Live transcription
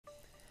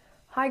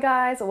Hi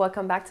guys,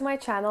 welcome back to my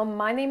channel.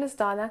 My name is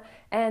Donna,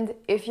 and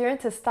if you're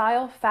into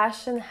style,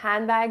 fashion,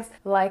 handbags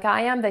like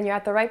I am, then you're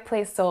at the right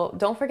place. So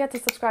don't forget to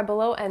subscribe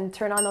below and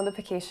turn on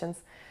notifications.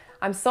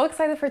 I'm so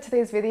excited for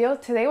today's video.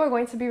 Today we're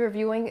going to be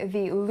reviewing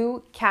the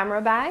Lou Camera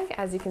Bag,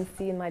 as you can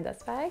see in my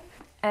dust bag.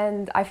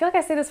 And I feel like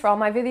I say this for all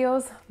my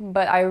videos,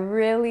 but I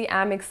really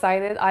am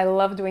excited. I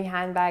love doing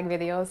handbag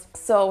videos.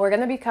 So we're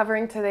gonna be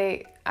covering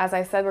today, as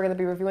I said, we're gonna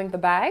be reviewing the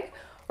bag.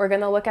 We're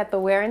gonna look at the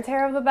wear and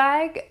tear of the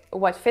bag,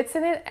 what fits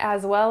in it,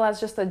 as well as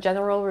just a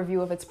general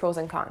review of its pros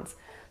and cons.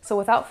 So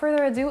without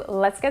further ado,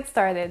 let's get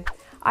started.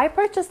 I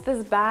purchased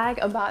this bag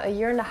about a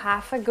year and a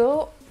half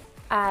ago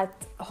at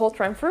Holt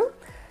Renfrew.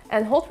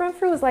 And Holt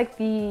Renfrew is like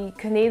the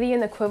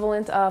Canadian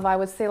equivalent of, I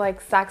would say,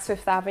 like Saks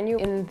Fifth Avenue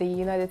in the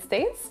United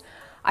States.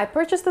 I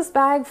purchased this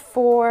bag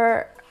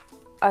for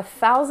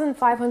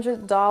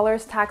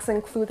 $1,500 tax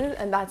included,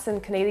 and that's in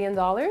Canadian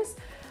dollars.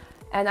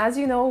 And as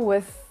you know,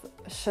 with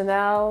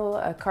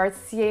Chanel,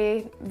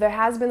 Cartier, there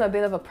has been a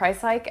bit of a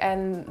price hike,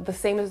 and the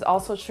same is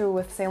also true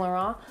with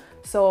Saint-Laurent.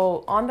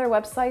 So on their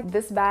website,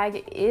 this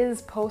bag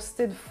is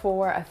posted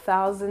for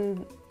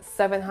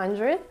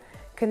 1,700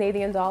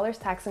 Canadian dollars,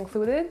 tax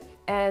included.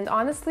 And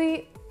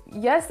honestly,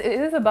 yes, it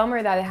is a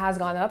bummer that it has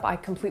gone up. I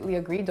completely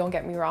agree, don't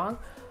get me wrong.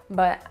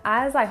 But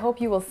as I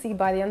hope you will see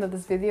by the end of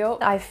this video,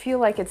 I feel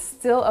like it's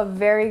still a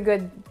very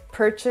good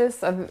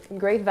purchase, a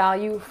great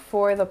value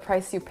for the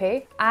price you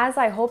pay. As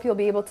I hope you'll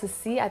be able to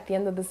see at the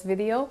end of this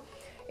video,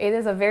 it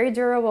is a very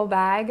durable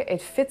bag.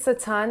 It fits a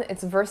ton,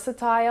 it's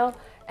versatile.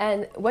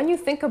 And when you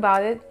think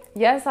about it,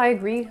 yes, I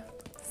agree,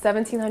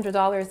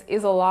 $1,700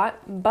 is a lot,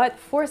 but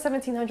for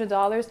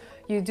 $1,700,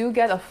 you do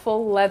get a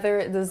full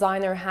leather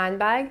designer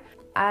handbag.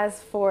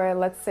 As for,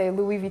 let's say,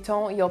 Louis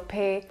Vuitton, you'll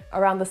pay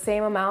around the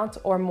same amount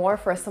or more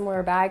for a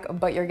similar bag,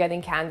 but you're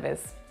getting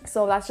canvas.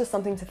 So that's just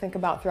something to think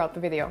about throughout the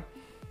video.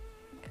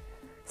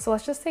 So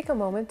let's just take a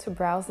moment to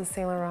browse the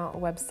Saint Laurent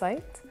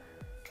website.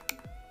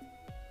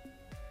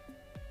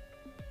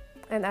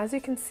 And as you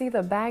can see,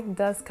 the bag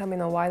does come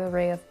in a wide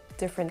array of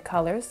different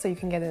colors. So you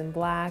can get it in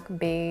black,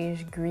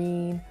 beige,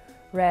 green,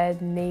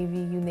 red, navy,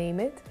 you name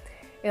it.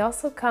 It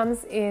also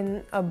comes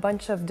in a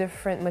bunch of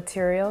different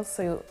materials.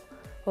 So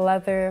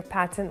leather,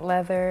 patent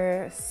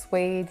leather,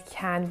 suede,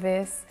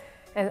 canvas,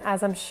 and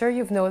as I'm sure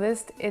you've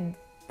noticed,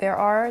 there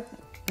are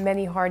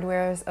many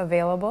hardwares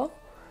available.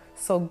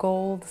 So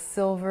gold,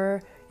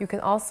 silver. You can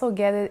also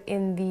get it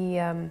in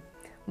the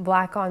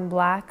black on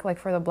black, like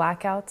for the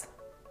blackout,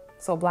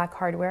 so black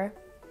hardware.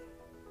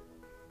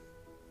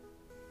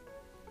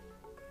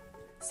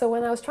 So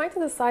when I was trying to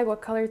decide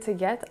what color to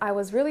get, I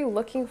was really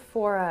looking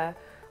for a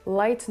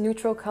light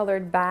neutral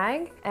colored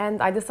bag,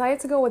 and I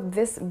decided to go with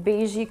this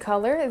beigey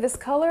color. This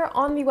color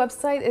on the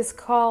website is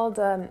called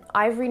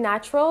Ivory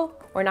Natural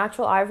or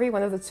Natural Ivory,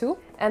 one of the two.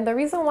 And the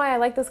reason why I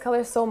like this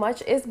color so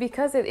much is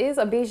because it is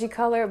a beigey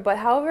color, but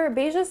however,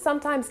 beiges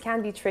sometimes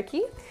can be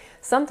tricky.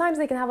 Sometimes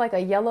they can have like a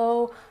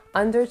yellow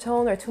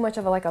undertone or too much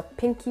of like a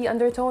pinky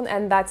undertone,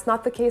 and that's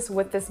not the case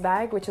with this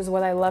bag, which is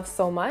what I love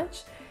so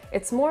much.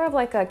 It's more of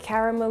like a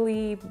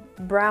caramelly,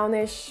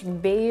 brownish,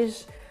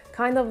 beige,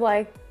 kind of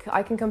like,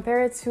 I can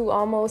compare it to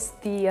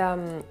almost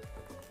the,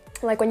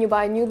 like when you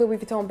buy a new Louis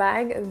Vuitton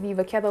bag, the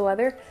Vaqueta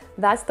leather,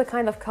 that's the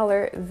kind of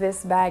color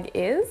this bag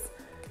is.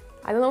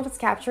 I don't know if it's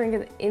capturing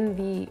it in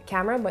the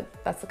camera, but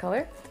that's the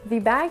color. The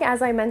bag,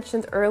 as I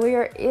mentioned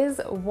earlier, is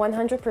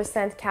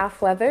 100%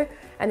 calf leather,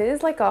 and it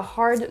is like a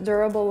hard,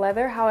 durable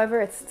leather.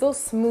 However, it's still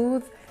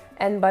smooth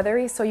and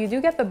buttery, so you do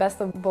get the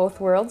best of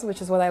both worlds,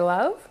 which is what I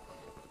love.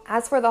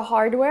 As for the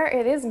hardware,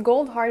 it is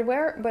gold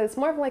hardware, but it's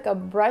more of like a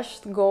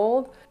brushed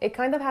gold. It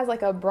kind of has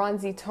like a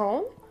bronzy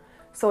tone.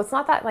 So it's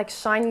not that like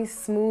shiny,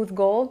 smooth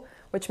gold,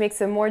 which makes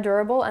it more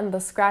durable, and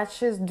the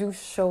scratches do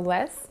show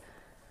less.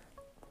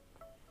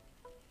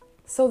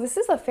 So this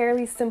is a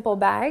fairly simple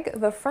bag.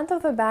 The front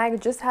of the bag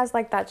just has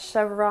like that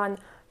chevron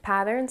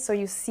pattern. So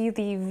you see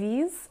the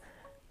V's,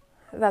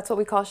 that's what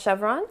we call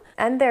chevron.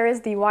 And there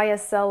is the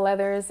YSL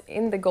leathers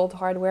in the gold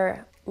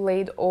hardware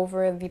laid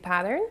over the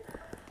pattern.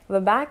 The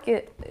back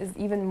is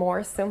even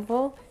more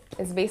simple.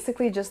 It's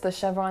basically just the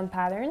chevron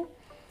pattern,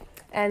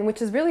 and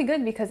which is really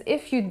good because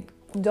if you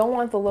don't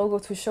want the logo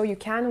to show, you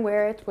can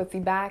wear it with the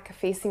back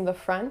facing the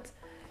front.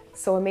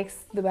 So it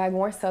makes the bag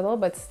more subtle,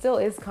 but still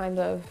is kind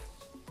of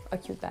a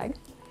cute bag.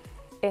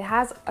 It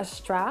has a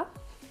strap.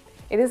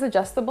 It is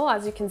adjustable,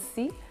 as you can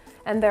see,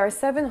 and there are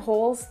 7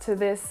 holes to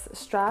this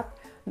strap.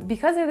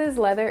 Because it is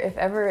leather, if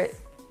ever,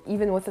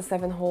 even with the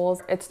 7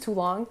 holes, it's too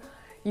long,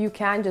 you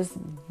can just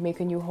make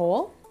a new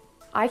hole.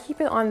 I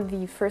keep it on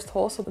the first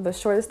hole, so the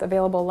shortest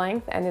available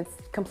length, and it's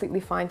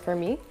completely fine for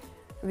me.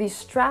 The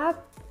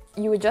strap,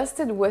 you adjust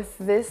it with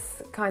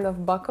this kind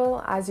of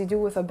buckle as you do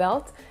with a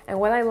belt. And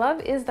what I love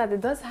is that it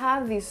does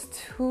have these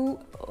 2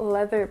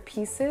 leather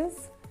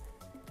pieces,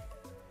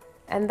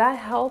 and that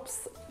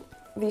helps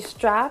the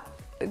strap,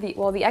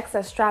 the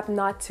excess strap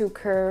not to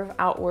curve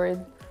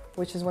outward,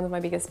 which is one of my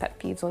biggest pet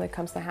peeves when it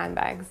comes to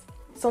handbags.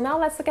 So now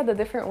let's look at the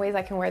different ways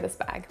I can wear this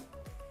bag.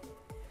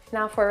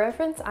 Now for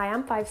reference, I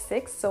am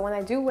 5'6", so when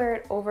I do wear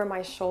it over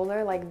my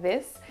shoulder like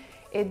this,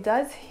 It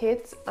does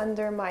hit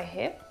under my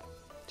hip,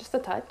 just a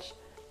touch.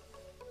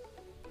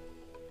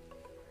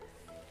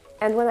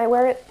 And when I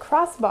wear it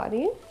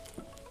crossbody,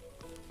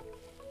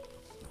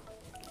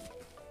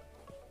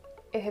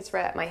 it hits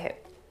right at my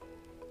hip.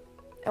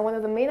 And one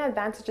of the main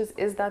advantages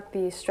is that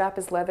the strap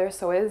is leather,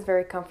 so it is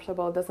very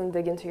comfortable. It doesn't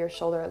dig into your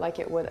shoulder like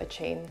it would a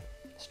chain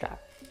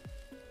strap.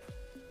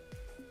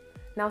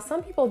 Now,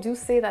 some people do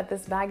say that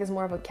this bag is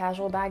more of a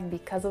casual bag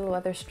because of the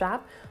leather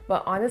strap,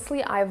 but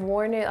honestly, I've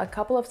worn it a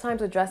couple of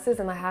times with dresses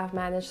and I have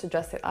managed to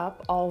dress it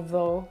up,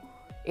 although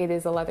it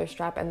is a leather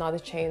strap and not a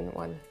chain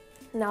one.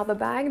 Now, the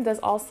bag does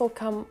also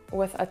come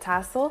with a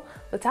tassel.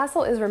 The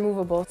tassel is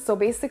removable, so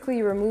basically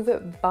you remove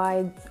it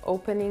by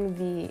opening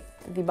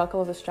the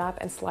buckle of the strap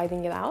and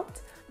sliding it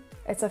out.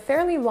 It's a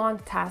fairly long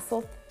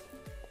tassel,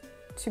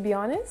 to be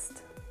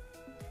honest.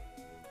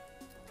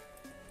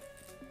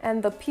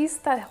 And the piece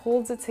that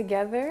holds it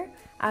together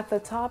at the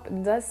top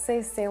does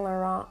say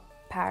Saint-Laurent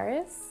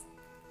Paris.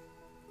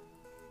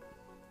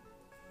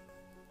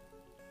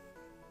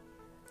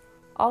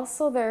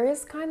 Also, there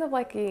is kind of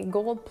like a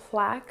gold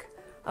plaque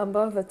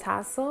above the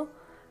tassel,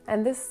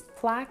 and this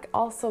plaque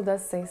also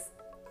does say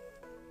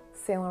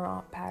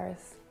Saint-Laurent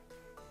Paris.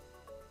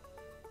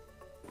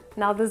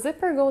 Now, the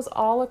zipper goes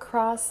all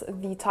across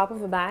the top of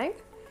the bag,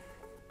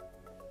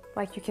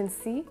 like you can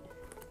see.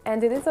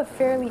 And it is a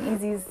fairly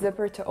easy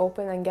zipper to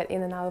open and get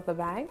in and out of the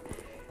bag.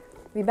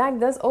 The bag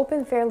does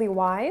open fairly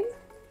wide.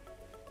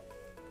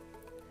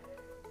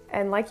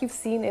 And like you've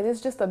seen, it is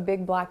just a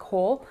big black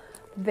hole.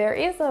 There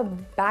is a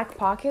back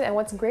pocket, and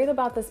what's great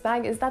about this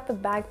bag is that the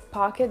back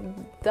pocket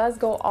does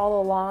go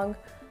all along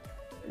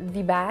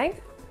the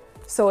bag.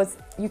 So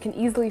you can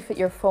easily fit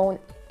your phone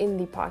in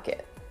the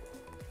pocket.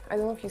 I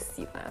don't know if you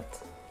see that.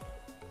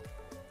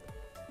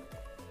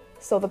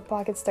 So the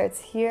pocket starts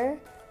here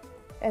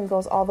and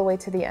goes all the way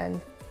to the end.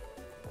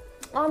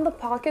 On the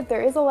pocket,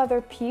 there is a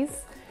leather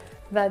piece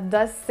that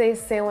does say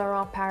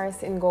Saint-Laurent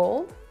Paris in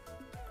gold.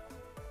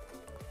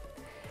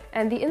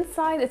 And the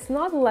inside, it's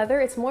not leather,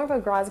 it's more of a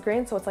gauze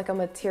grain, so it's like a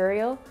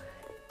material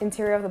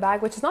interior of the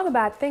bag, which is not a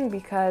bad thing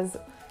because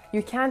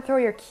you can throw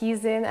your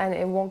keys in and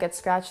it won't get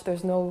scratched.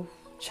 There's no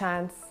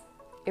chance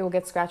it will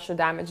get scratched or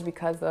damaged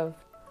because of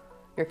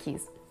your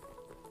keys.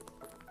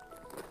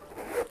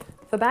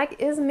 The bag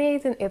is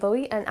made in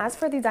Italy, and as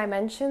for the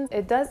dimensions,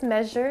 it does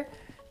measure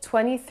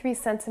 23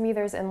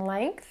 centimeters in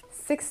length,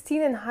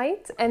 16 in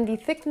height, and the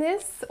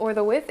thickness or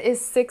the width is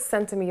 6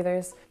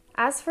 centimeters.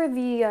 As for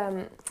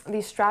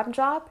the strap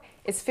drop,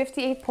 it's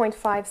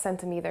 58.5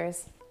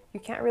 centimeters.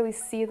 You can't really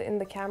see it in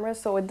the camera,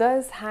 so it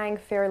does hang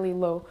fairly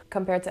low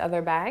compared to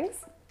other bags.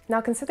 Now,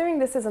 considering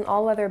this is an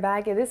all-leather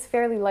bag, it is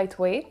fairly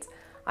lightweight.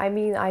 I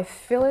mean, I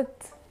fill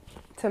it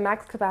to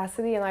max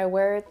capacity and I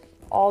wear it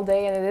all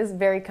day, and it is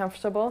very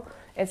comfortable.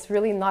 It's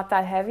really not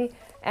that heavy,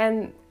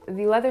 and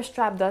the leather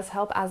strap does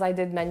help, as I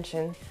did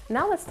mention.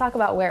 Now let's talk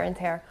about wear and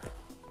tear.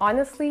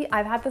 Honestly,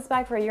 I've had this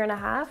bag for a year and a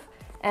half,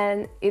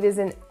 and it is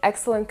in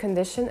excellent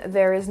condition.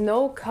 There is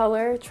no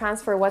color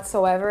transfer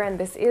whatsoever, and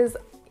this is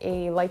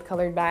a light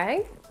colored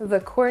bag. The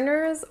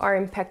corners are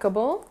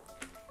impeccable.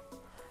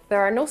 There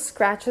are no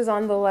scratches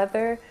on the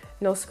leather,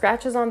 no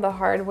scratches on the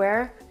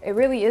hardware. It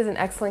really is in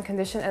excellent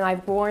condition, and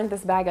I've worn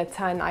this bag a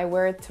ton. I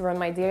wear it to run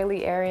my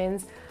daily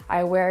errands.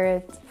 I wear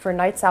it for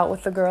nights out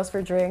with the girls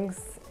for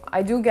drinks.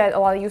 I do get a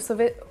lot of use of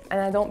it, and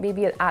I don't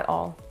baby it at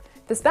all.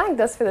 This bag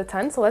does fit a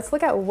ton, so let's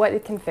look at what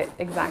it can fit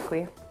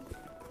exactly.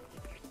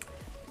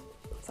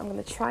 So I'm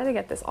gonna try to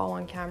get this all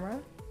on camera.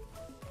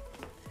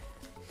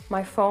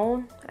 My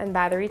phone and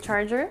battery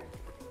charger.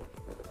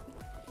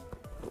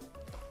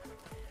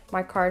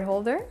 My card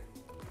holder.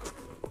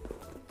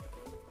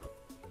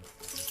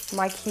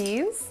 My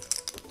keys.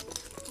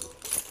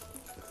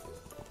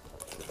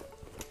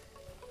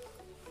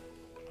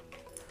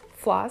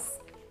 Floss.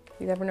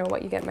 You never know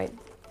what you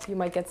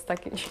might get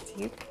stuck in your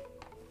teeth.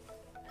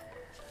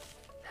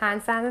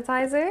 Hand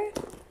sanitizer.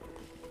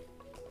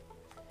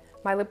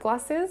 My lip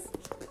glosses.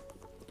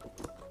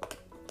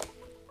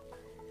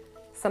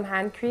 Some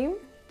hand cream.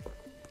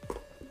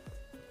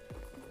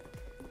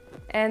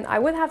 And I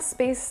would have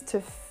space to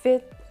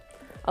fit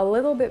a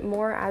little bit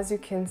more, as you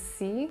can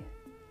see.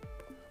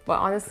 But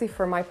honestly,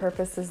 for my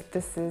purposes,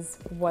 this is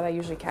what I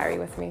usually carry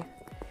with me.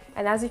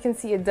 And as you can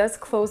see, it does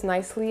close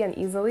nicely and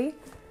easily,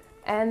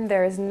 and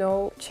there is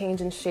no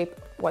change in shape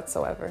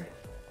whatsoever.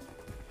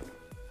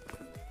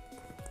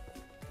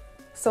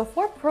 So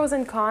for pros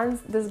and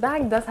cons, this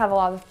bag does have a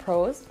lot of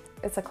pros.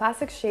 It's a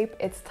classic shape,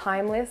 it's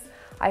timeless.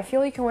 I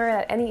feel you can wear it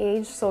at any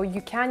age, so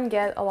you can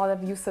get a lot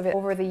of use of it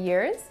over the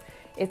years.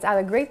 It's at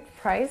a great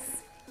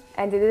price,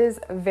 and it is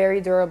very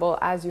durable,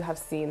 as you have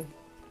seen.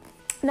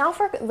 Now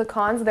for the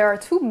cons, there are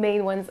two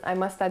main ones, I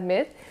must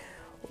admit.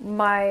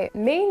 My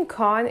main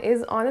con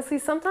is honestly,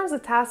 sometimes the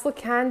tassel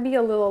can be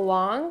a little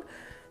long,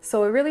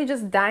 so it really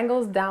just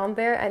dangles down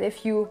there, and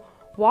if you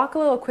walk a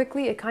little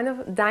quickly, it kind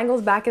of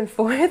dangles back and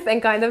forth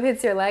and kind of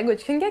hits your leg,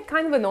 which can get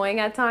kind of annoying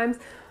at times.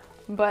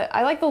 But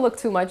I like the look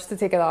too much to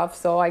take it off,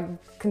 so I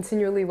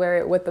continually wear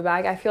it with the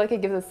bag. I feel like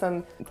it gives it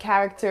some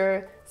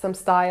character, some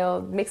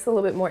style, makes it a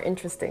little bit more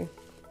interesting.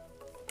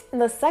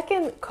 The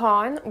second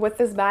con with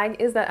this bag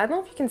is that I don't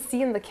know if you can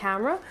see in the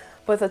camera,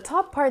 but the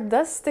top part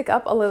does stick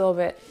up a little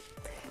bit.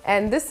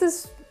 And this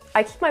is,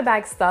 I keep my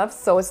bag stuffed,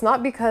 so it's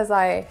not because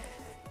I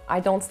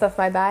don't stuff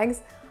my bags.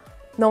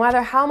 No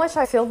matter how much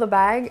I fill the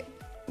bag,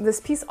 this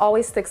piece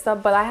always sticks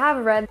up, but I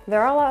have read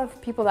there are a lot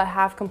of people that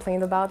have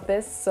complained about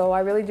this, so I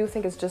really do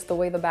think it's just the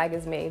way the bag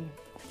is made.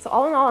 So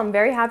all in all, I'm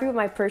very happy with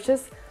my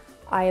purchase.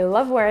 I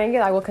love wearing it.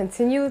 I will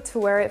continue to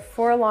wear it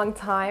for a long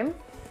time.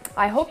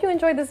 I hope you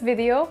enjoyed this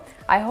video.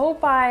 I hope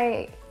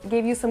I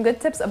gave you some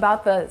good tips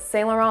about the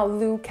Saint-Laurent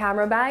Lou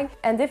Camera Bag.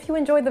 And if you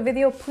enjoyed the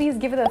video, please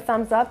give it a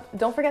thumbs up.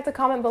 Don't forget to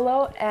comment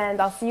below,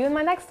 and I'll see you in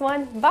my next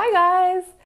one. Bye guys!